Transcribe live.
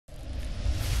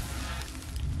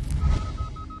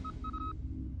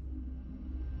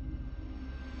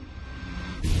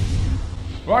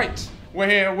Right, we're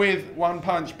here with One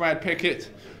Punch Brad Pickett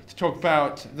to talk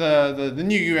about the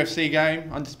new UFC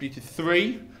game, Undisputed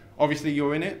 3. Obviously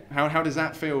you're in it. How does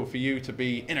that feel for you to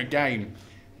be in a game?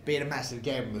 Being a massive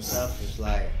gamer myself is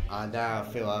like, I now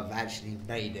feel I've actually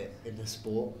made it in the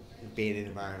sport, being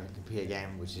in a computer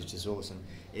game, which is just awesome.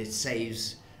 It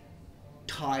saves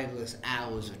tireless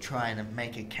hours of trying to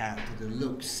make a character that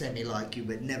looks semi-like you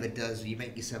but never does. You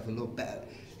make yourself a lot better,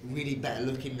 really better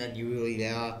looking than you really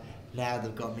are. Now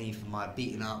they've got me for my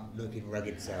beaten up looking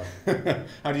rugged self.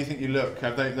 How do you think you look?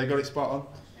 Have they got it spot on?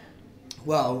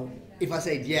 Well, if I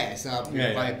said yes, I'd be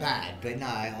very yeah. bad, but no,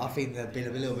 I think they've been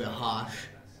a little bit harsh.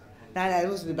 No, it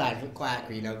wasn't bad, but quite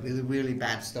accurate, you know, with a really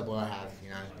bad stubble I have, you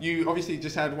know. You obviously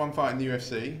just had one fight in the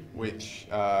UFC, which,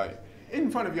 in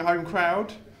front of your home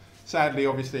crowd, sadly,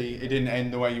 obviously, it didn't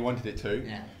end the way you wanted it to.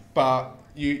 Yeah. But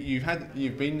you've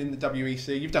been in the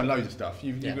WEC, you've done loads of stuff,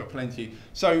 you've got plenty.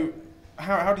 So,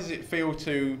 how does it feel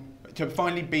to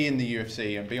finally be in the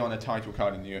UFC and be on a title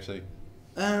card in the UFC?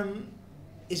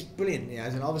 It's brilliant, you know,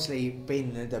 and obviously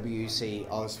being in the WEC,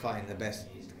 I was fighting the best.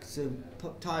 So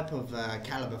type of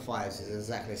caliber fighters is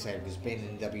exactly the same, because being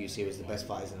in the WEC was the best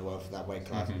fighters in the world for that weight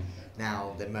class.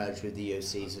 Now they merged with the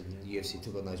UFC, so the UFC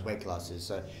took on those weight classes.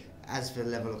 So as for the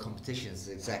level of competition, it's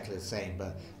exactly the same,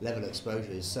 but level of exposure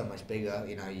is so much bigger.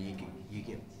 You know, you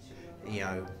get you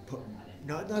know,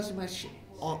 not so much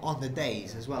on the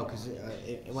days as well, because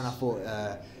when I fought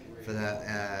for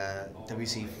the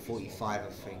WC 45, I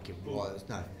think it was,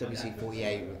 no, WC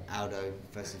 48 Aldo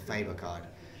versus Faber card,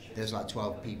 there's like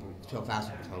 12 people,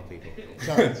 12,000 people.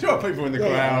 So, 12 people in the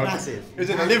crowd. Massive. It was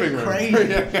in the living room. Crazy.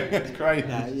 It's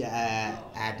crazy.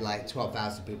 Had like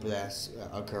 12,000 people there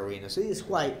at Arena. So it's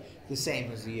quite the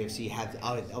same as the UFC had.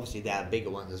 Obviously, they had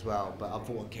bigger ones as well, but I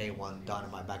thought on K1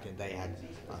 Dynamite back in the day had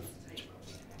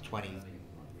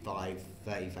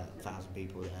 30,000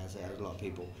 people there, so there was a lot of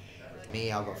people.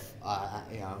 Me, I got,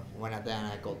 you know, went out there and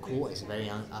I got caught. It's a very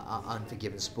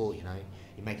unforgiving sport, you know.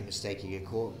 You make a mistake, you get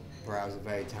caught. Burrell's a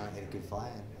very talented, good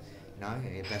fighter, and,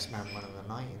 you know, best man one of the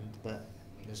night. But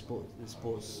the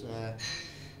sport's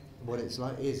what it's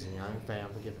like is, you know, very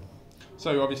unforgiving.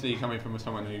 So obviously, you're coming from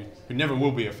someone who never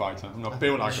will be a fighter. I'm not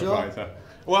built like a fighter.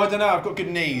 Well, I don't know. I've got good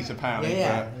knees apparently,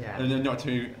 and not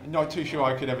too sure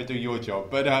I could ever do your job.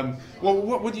 But well,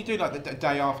 what do you do like the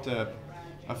day after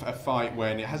a fight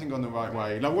when it hasn't gone the right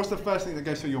way? Like, what's the first thing that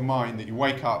goes through your mind that you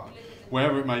wake up,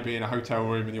 wherever it may be, in a hotel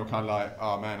room, and you're kind of like,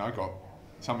 oh man, I got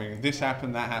something. This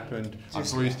happened, that happened. I'm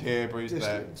bruised here, bruised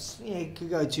there. Yeah, it could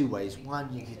go two ways.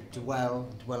 One, you could dwell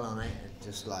on it, and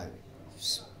just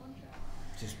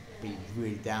be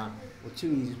really down. Or two,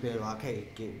 you just be like, okay,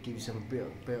 give yourself a bit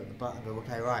on the butt and go,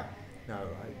 okay, right. No,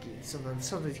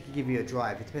 sometimes it can give you a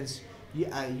drive. It depends, you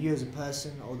as a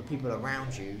person or the people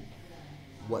around you,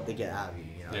 what they get out of you.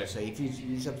 You know. Yeah. So if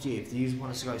it's up to you. If you just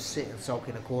want to go sit and sulk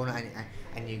in a corner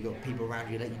and you've got people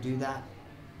around you that let you do that,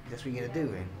 that's what you're gonna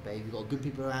do. But if you've got good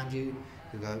people around you,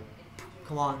 you go,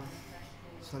 come on,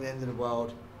 it's not the end of the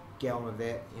world. Get on with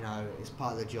it. You know, it's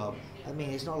part of the job. I mean,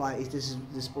 it's not like this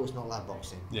sport's not like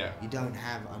boxing. Yeah. You don't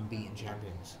have unbeaten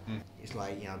champions. It's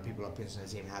like, you know, people like Princeton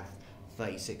team have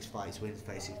 36 fights, wins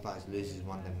 36 fights, loses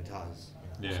one, then retires.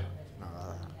 You know, Yeah. So, not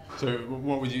like that. So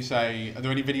what would you say? Are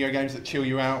there any video games that chill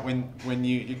you out when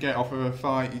you get off of a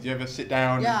fight? Did you ever sit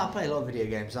down? Yeah, I play a lot of video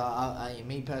games.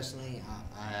 Me personally,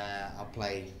 I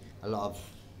play a lot of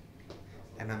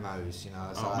MMOs. You know,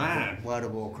 so man. World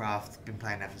of Warcraft. Been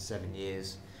playing that for 7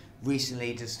 years.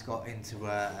 Recently, just got into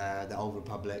the Old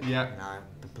Republic. Yeah. You know,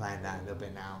 been playing that a little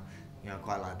bit now. You know,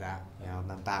 quite like that. You know, I'm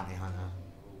a bounty hunter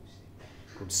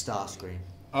called Starscream.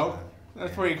 Oh,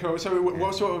 that's pretty cool. So,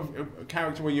 what sort of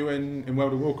character were you in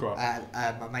World of Warcraft?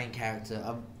 My main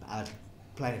character, I've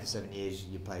played it for 7 years.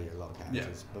 You play a lot of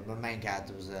characters, but my main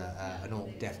character was an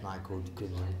Orc Death Knight called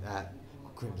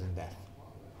Crimson Death.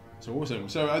 So awesome.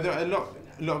 So, are there a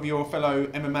lot of your fellow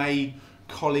MMA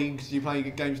colleagues? Do you play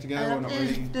games together or not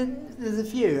really? There's a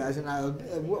few. As in,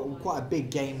 quite a big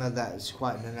gamer that's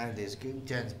quite known. There's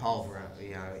James Pulver,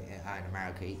 you know, in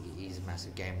America. He's a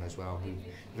massive gamer as well.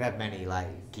 We've had many like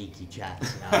geeky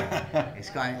chats. You know. It's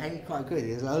quite good.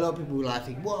 There's a lot of people who like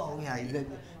think, whoa, you know, you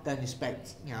don't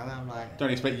expect, you know. I'm like,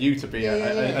 don't expect you to be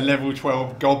a level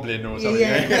 12 goblin or something.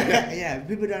 Yeah.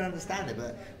 People don't understand it,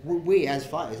 but we as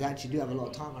fighters actually do have a lot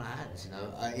of time on our hands. You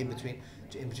know, in between.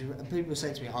 People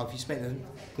say to me, oh, if you spend them,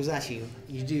 because actually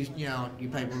you do, you know, you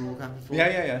play World of Warcraft before.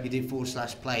 Yeah. You do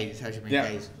 /play, it tells you how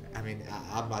many days. I mean,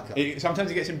 I'm like sometimes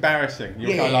it gets embarrassing.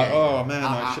 You're kind of like, oh man,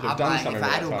 I should have done something. If I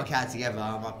had all my cards together,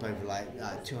 I'm up over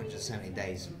like 270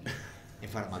 days. in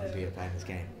front of my computer playing this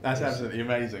game. That's absolutely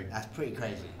amazing. That's pretty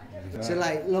crazy. So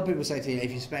like a lot of people say to you,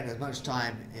 if you spend as much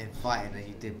time in fighting as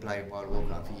you did playing World of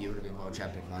Warcraft, you would have been world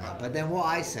champion by now. But then what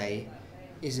I say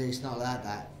is that it's not like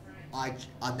that. I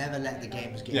never let the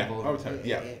games get involved.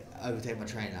 Overtake my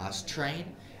training. I train,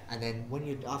 and then when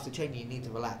you after training you need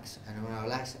to relax, and when I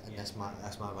relax, and that's my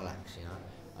relax.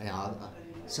 You know,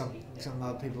 some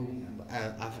other people,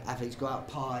 athletes go out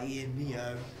partying. You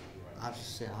know, I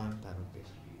just sit at home.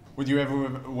 Would you ever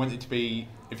want it to be,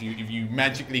 if you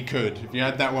magically could, if you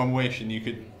had that one wish and you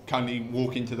could kindly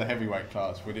walk into the heavyweight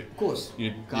class, would it? Of course.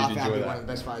 You'd I think enjoy I'd be that? one of the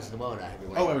best fighters in the world at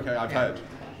heavyweight. Oh, okay, I've heard.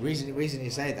 Reason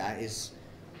you say that is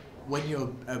when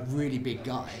you're a really big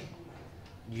guy,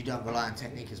 you don't rely on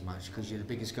technique as much because you're the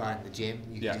biggest guy in the gym.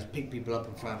 You can just pick people up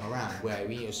and throw them around. Where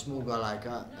when you're a small guy like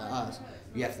us,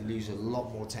 you have to lose a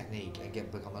lot more technique and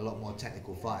become a lot more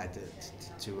technical fighter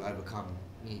to overcome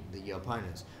your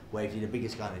opponents. Where if you're the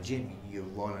biggest guy in the gym, you're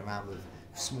rolling around with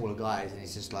smaller guys, and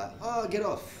it's just like, oh, get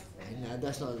off. And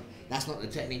that's not the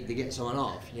technique to get someone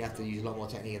off. You have to use a lot more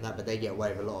technique in that, but they get away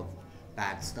with a lot of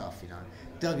bad stuff. You know,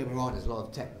 don't get me wrong. There's a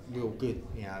lot of real good,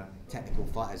 technical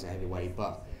fighters at heavyweight,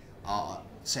 but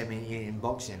same in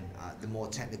boxing. The more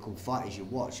technical fighters you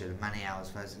watch are the Manny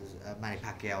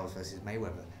Pacquiao versus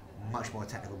Mayweather. Much more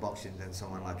technical boxing than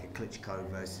someone like a Klitschko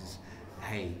versus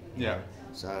Hay. Yeah.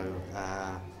 So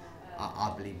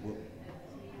I believe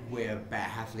we're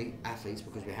better athletes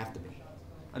because we have to be.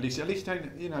 At least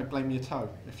don't blame your toe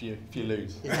if you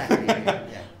lose. Exactly.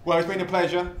 Yeah. Well, it's been a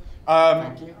pleasure.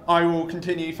 Thank you. I will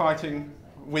continue fighting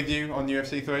with you on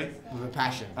UFC 3. With a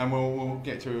passion. And we'll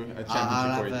get to a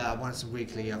championship for you. I want some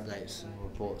weekly updates and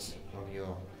reports on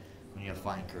your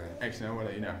fighting career. Excellent. I'll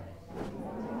let you know.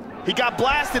 He got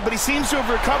blasted, but he seems to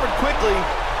have recovered quickly.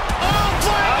 Oh,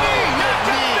 flying knee!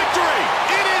 Knockout victory!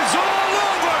 It is all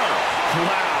over!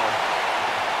 Wow.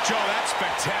 Joe, that's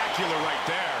spectacular right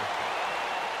there.